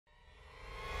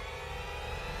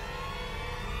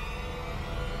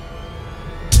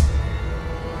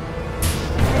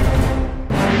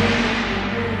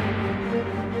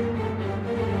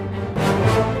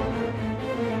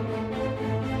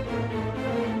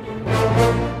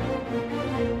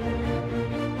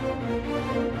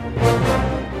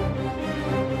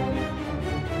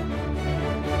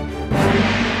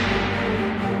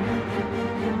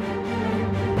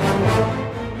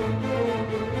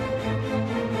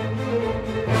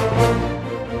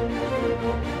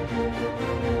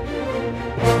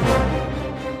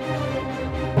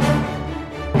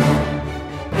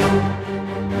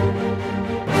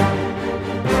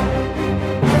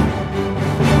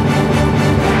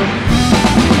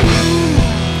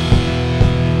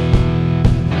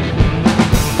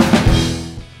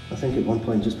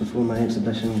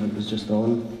exhibition that was just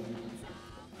on.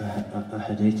 I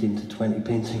had 18 to 20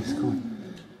 paintings going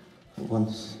at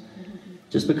once.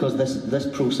 Just because this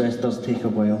process does take a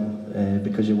while,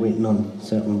 because you're waiting on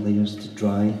certain layers to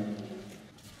dry.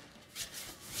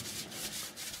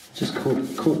 Just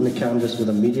coating the canvas with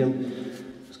a medium.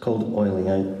 It's called oiling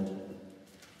out.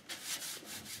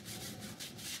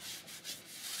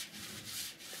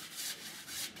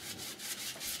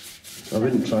 I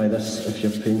wouldn't try this if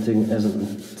your painting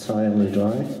isn't entirely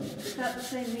dry. Is that the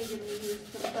same medium you used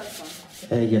for the first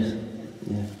one? Yes.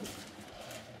 Yeah.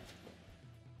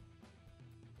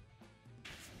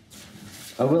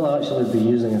 I will actually be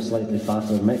using a slightly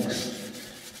fatter mix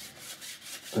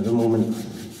at the moment,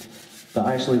 but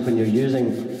actually when you're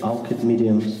using alkyd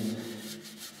mediums,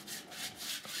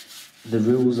 the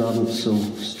rules aren't so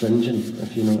stringent,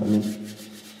 if you know what I mean,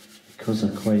 because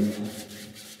they're quite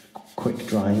quick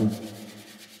drying.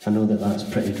 I know that that's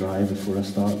pretty dry before I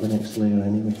start the next layer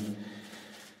anyway.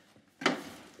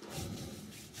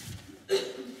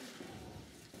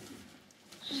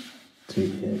 Just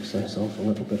take the excess off a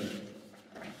little bit.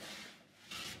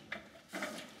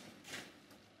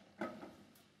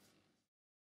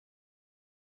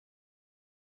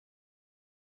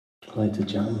 I like to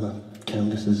jam my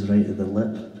canvases right at the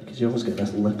lip, because you always get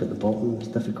this lip at the bottom. It's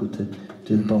difficult to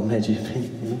do the bottom edge of your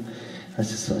paint, you know. I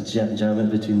just sort of jam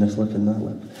it between this lip and that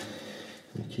lip.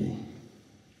 Okay.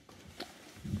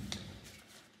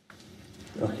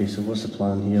 Okay, so what's the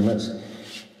plan here?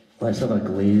 Let's have a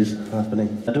glaze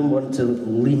happening. I don't want to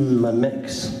lean my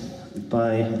mix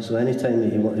by, so anytime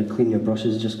that you want to clean your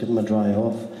brushes, just give them a dry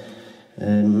off.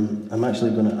 I'm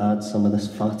actually going to add some of this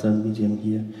fatter medium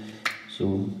here.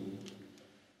 So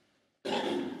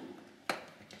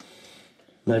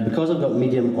now, because I've got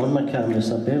medium on my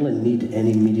canvas, I barely need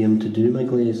any medium to do my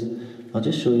glaze. I'll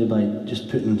just show you by just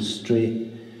putting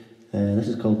straight, this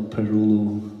is called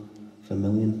Parolo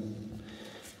Vermilion.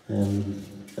 And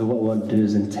what I want to do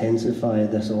is intensify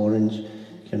this orange,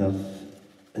 kind of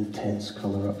intense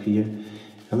colour up here.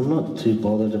 And I'm not too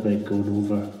bothered about going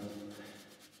over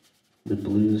the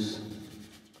blues.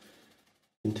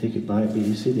 You can take it back, but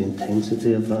you see the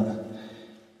intensity of that.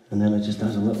 And then I just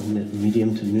add a little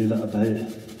medium to move it about.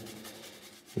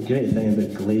 The great thing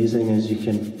about glazing is you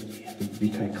can be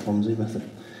quite clumsy with it.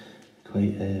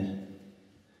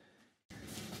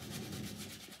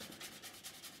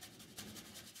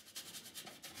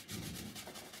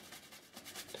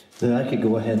 Now I could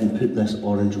go ahead and put this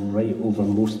orange right over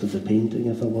most of the painting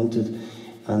if I wanted,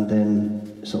 and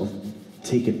then sort of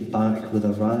take it back with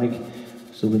a rag.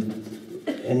 So with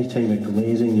any time you're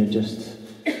glazing, you're just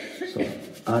sort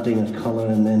of adding a colour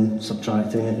and then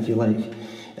subtracting it, if you like.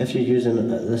 If you're using,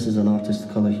 this is an artist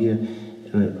colour here,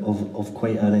 of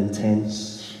quite an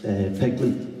intense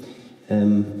pigment,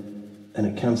 and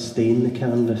it can stain the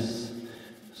canvas.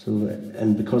 So,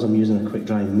 and because I'm using a quick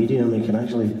drying medium, it can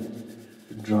actually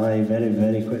dry very,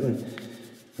 very quickly.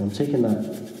 I'm taking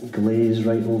that glaze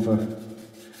right over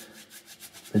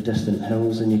the distant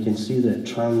hills, and you can see that it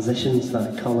transitions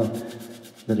that colour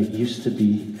that it used to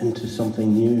be into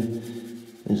something new.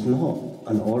 It's not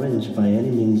an orange by any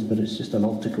means, but it's just an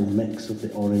optical mix of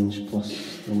the orange plus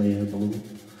the layer below.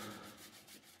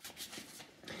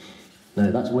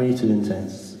 Now that's way too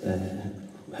intense.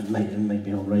 It might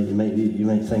be alright. You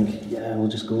might think, yeah, we'll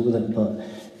just go with it, but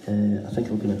I think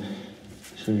I'm going to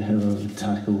show you how I would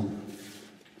tackle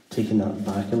taking that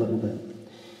back a little bit.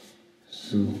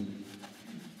 So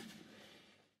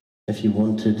if you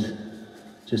wanted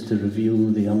just to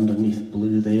reveal the underneath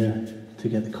blue there to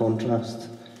get the contrast,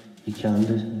 you can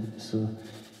do. So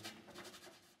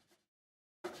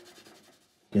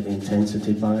get the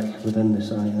intensity back within the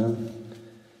cyan.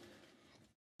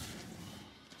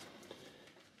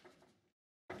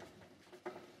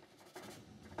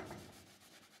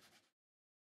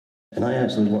 And I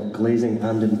actually work glazing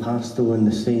and impasto in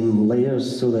the same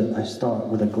layers, so that I start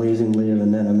with a glazing layer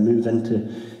and then I move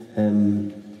into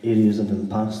areas of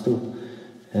impasto.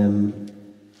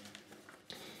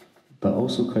 But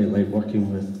also quite like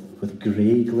working with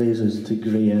grey glazes to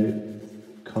grey out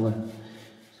colour.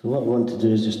 So what I want to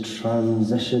do is just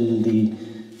transition the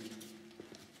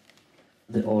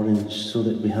orange so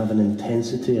that we have an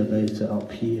intensity about it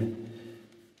up here.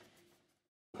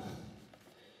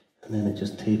 And then it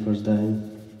just tapers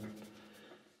down.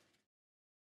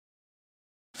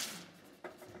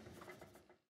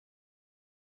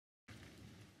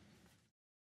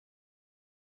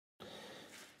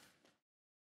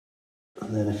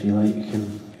 And then if you like, you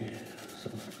can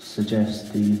sort of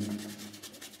suggest the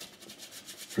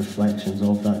reflections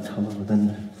of that colour within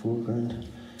the foreground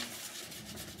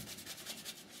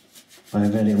by a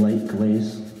very light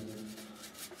glaze.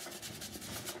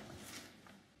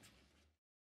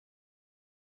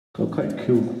 quite a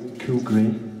cool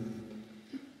grey.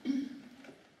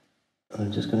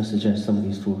 I'm just going to suggest some of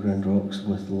these foreground rocks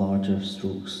with larger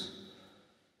strokes.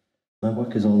 My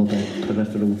work is all about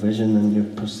peripheral vision and your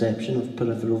perception of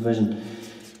peripheral vision,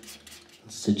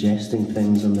 suggesting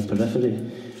things on the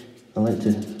periphery. I like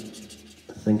to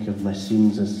think of my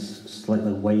scenes as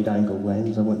slightly wide-angle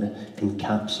lens. I want to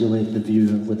encapsulate the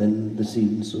viewer within the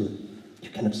scene so that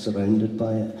you're kind of surrounded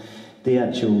by it. The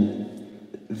actual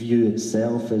view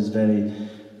itself is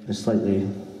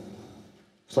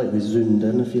slightly zoomed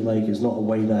in, if you like. It's not a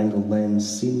wide-angle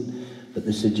lens scene, but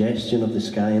the suggestion of the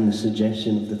sky and the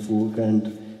suggestion of the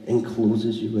foreground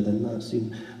encloses you within that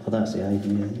scene. Oh, that's the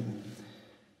idea anyway.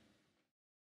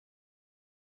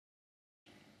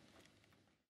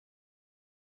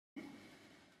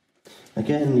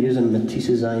 Again, using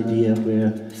Matisse's idea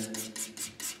where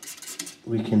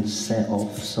we can set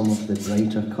off some of the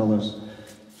brighter colours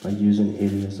by using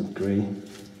areas of grey.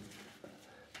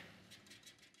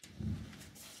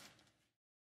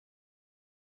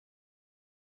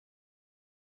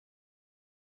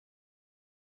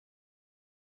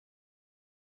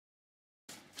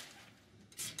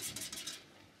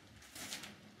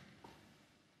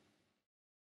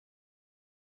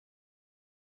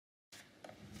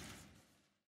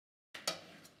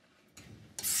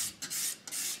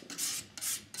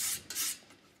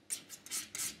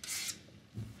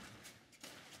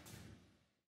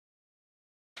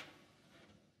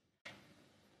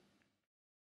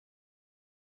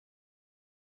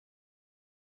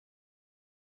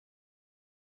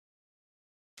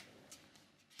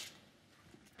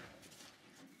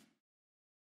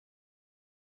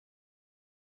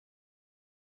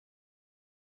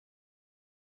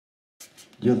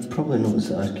 You'll probably notice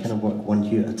that I kind of work one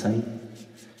hue at a time,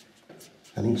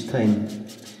 and each time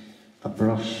a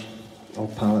brush or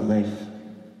palette knife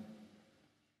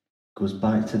goes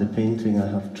back to the painting, I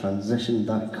have transitioned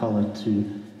that colour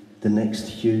to the next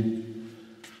hue.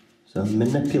 So I'm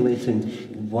manipulating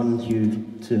one hue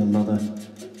to another,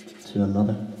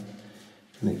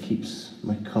 and it keeps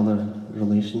my colour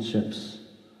relationships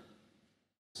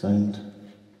sound.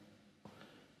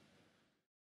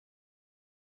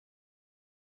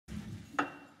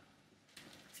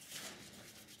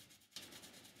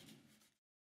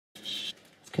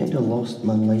 Kind of lost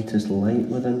my lightest light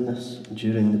within this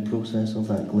during the process of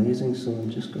that glazing, so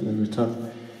I'm just going to return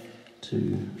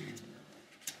to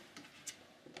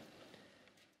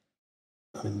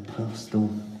pastel.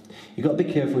 You've got to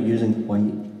be careful using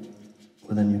white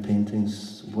within your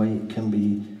paintings. White can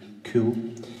be cool,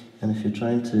 and if you're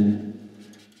trying to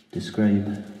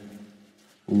describe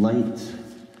light,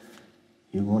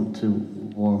 you want to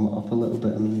warm it up a little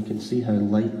bit. I mean, you can see how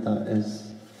light that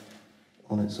is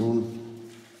on its own.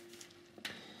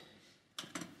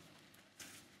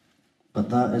 But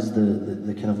that is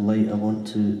the kind of light I want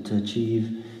to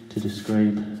achieve, to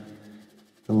describe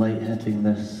the light hitting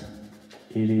this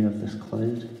area of this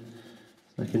cloud.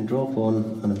 So I can drop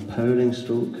on an empowering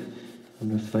stroke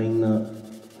and refine that.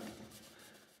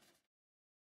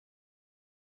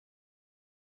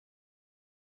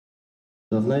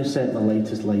 So I've now set my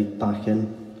lightest light back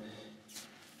in.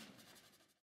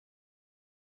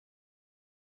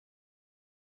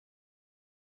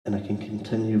 And I can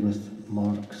continue with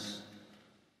marks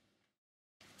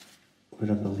where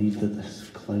I believe that this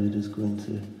cloud is going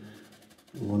to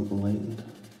want lightened.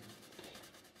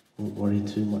 Won't worry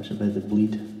too much about the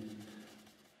bleed.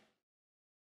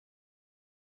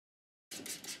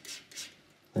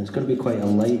 And it's going to be quite a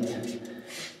light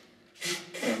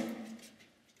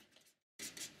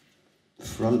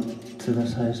front to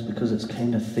this house because it's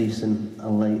kind of facing a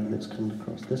light that's coming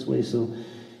across this way. So,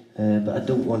 but I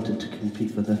don't want it to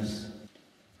compete with this.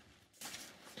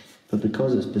 But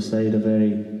because it's beside a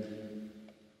very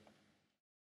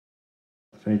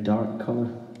dark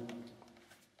colour,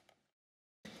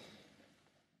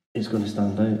 it's going to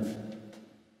stand out.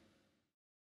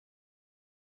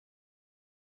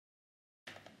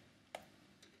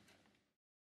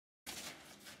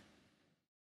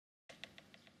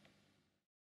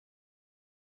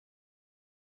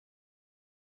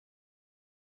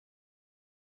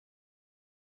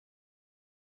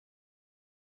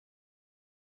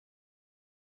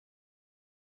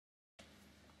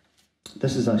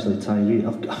 This is actually Tyree.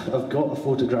 I've got a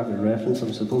photographic reference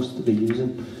I'm supposed to be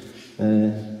using,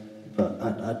 but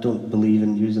I don't believe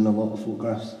in using a lot of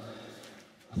photographs.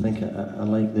 I think I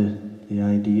like the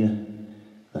idea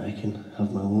that I can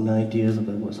have my own ideas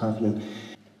about what's happening.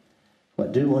 What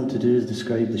I do want to do is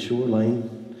describe the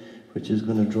shoreline, which is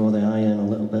going to draw the eye in a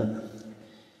little bit.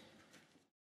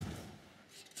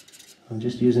 I'm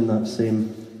just using that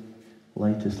same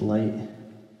lightest light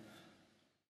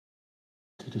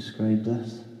describe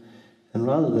this. And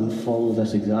rather than follow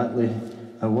this exactly,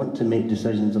 I want to make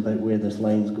decisions about where this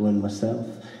line's going myself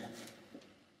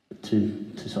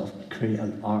to sort of create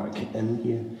an arc in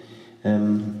here.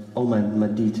 All my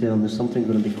detail, and there's something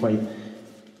going to be quite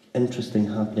interesting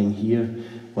happening here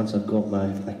once I've got my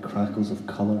crackles of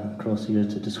colour across here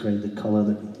to describe the colour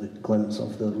that glints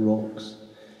off the rocks.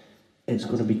 It's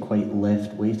going to be quite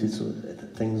left-weighted, so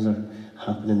that things are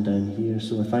happening down here.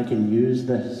 So if I can use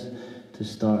this to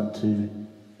start to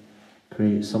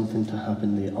create something to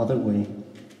happen the other way,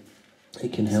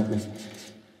 it can help me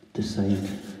decide.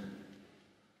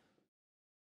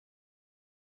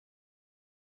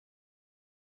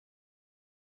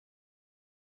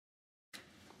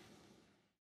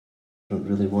 I don't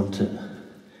really want it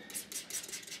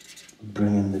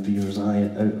bringing the viewer's eye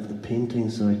out of the painting,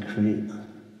 so I create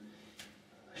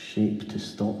a shape to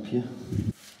stop you.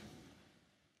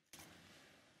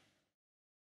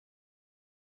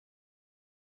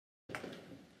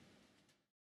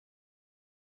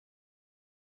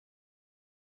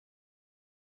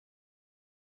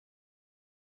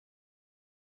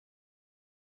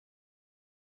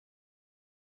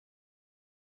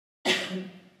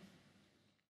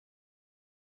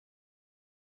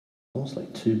 Almost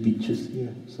like two beaches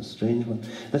here. It's a strange one.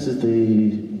 This is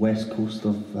the west coast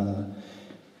of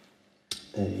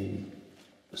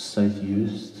South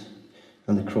Uist,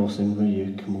 and the crossing where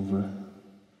you come over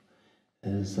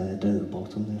is down at the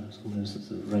bottom there. So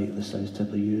there's right at the south tip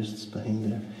of Uist, it's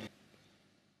behind there.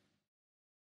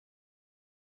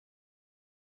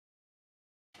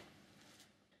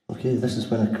 Okay, this is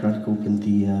when I crack open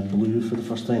the blue for the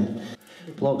first time.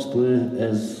 Block's blue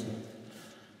is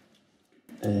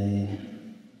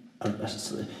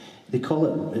they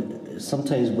call it,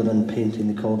 sometimes within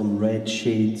painting they call them red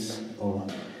shades or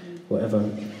whatever,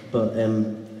 but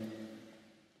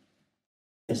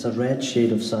it's a red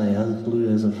shade of cyan. Blue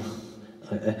is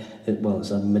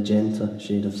it's a magenta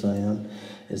shade of cyan.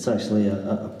 It's actually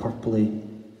a purpley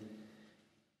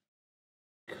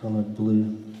coloured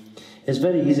blue. It's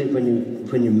very easy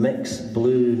when you mix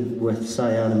blue with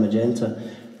cyan and magenta,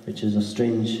 which is a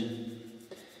strange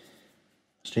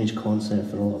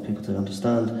concept for a lot of people to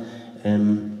understand.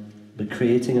 But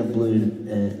creating a blue,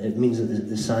 it means that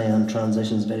the cyan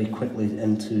transitions very quickly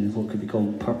into what could be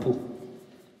called purple,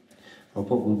 or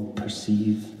what we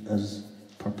perceive as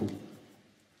purple.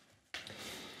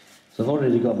 So I've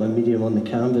already got my medium on the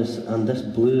canvas, and this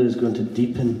blue is going to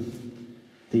deepen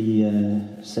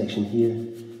the section here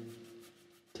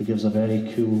to give us a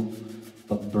very cool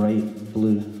but bright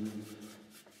blue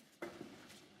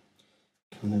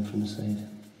coming in from the side.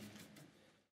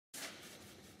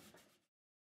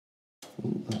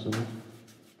 Ooh, that's over.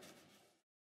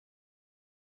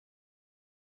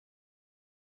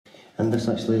 And this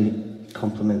actually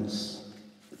complements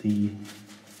the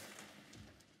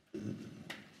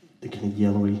kind of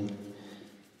yellowy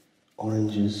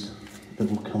oranges that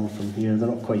will come from here. They're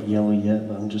not quite yellow yet,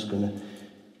 but I'm just going to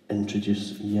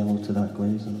introduce yellow to that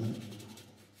glaze in a minute.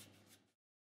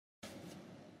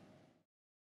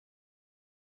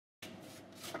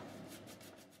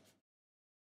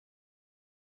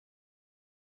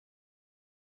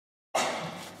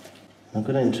 I'm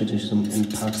going to introduce some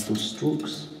impasto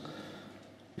strokes,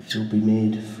 which will be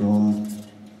made from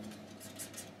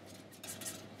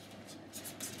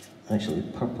actually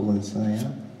purple and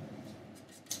cyan,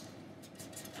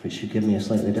 which should give me a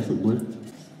slightly different blue.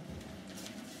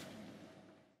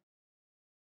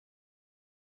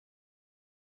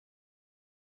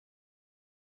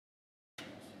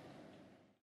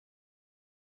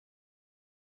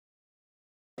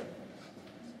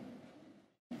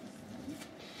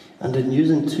 And in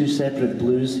using two separate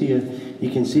blues here, you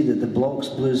can see that the block's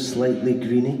blue is slightly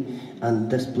greeny and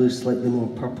this blue is slightly more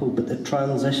purple, but the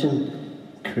transition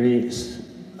creates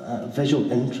a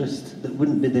visual interest that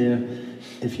wouldn't be there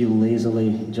if you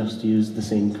lazily just used the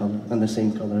same colour and the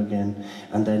same colour again,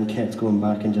 and then kept going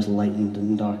back and just lightened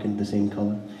and darkened the same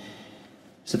colour.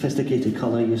 Sophisticated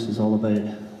colour use is all about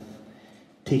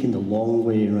taking the long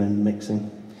way around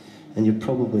mixing, and you've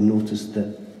probably noticed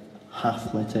that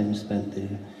half my time is spent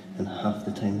there and half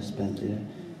the time is spent there,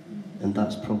 and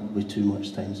that's probably too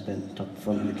much time spent up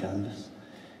front of the canvas.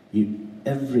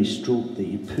 Every stroke that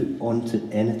you put onto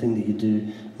anything that you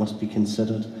do must be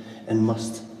considered and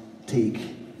must take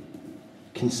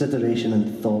consideration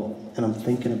and thought, and I'm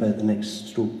thinking about the next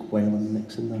stroke while I'm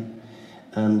mixing that.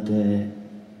 And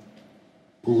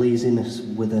laziness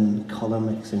within colour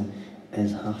mixing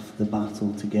is half the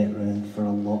battle to get around for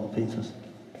a lot of painters.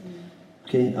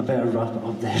 Okay, I better wrap it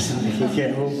up there so we can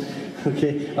get home.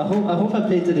 Okay, I hope I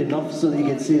painted enough so that you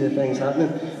can see the things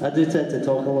happening. I do tend to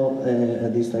talk a lot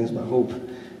at these things, but I hope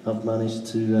I've managed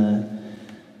to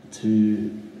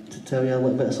tell you a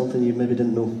little bit of something you maybe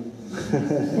didn't know.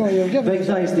 Well, big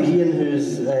thanks to Ian,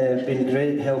 who's been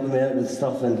great helping me out with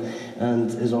stuff,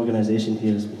 and his organisation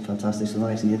here has been fantastic. So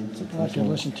thanks, Ian. I could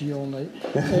listen to you all night.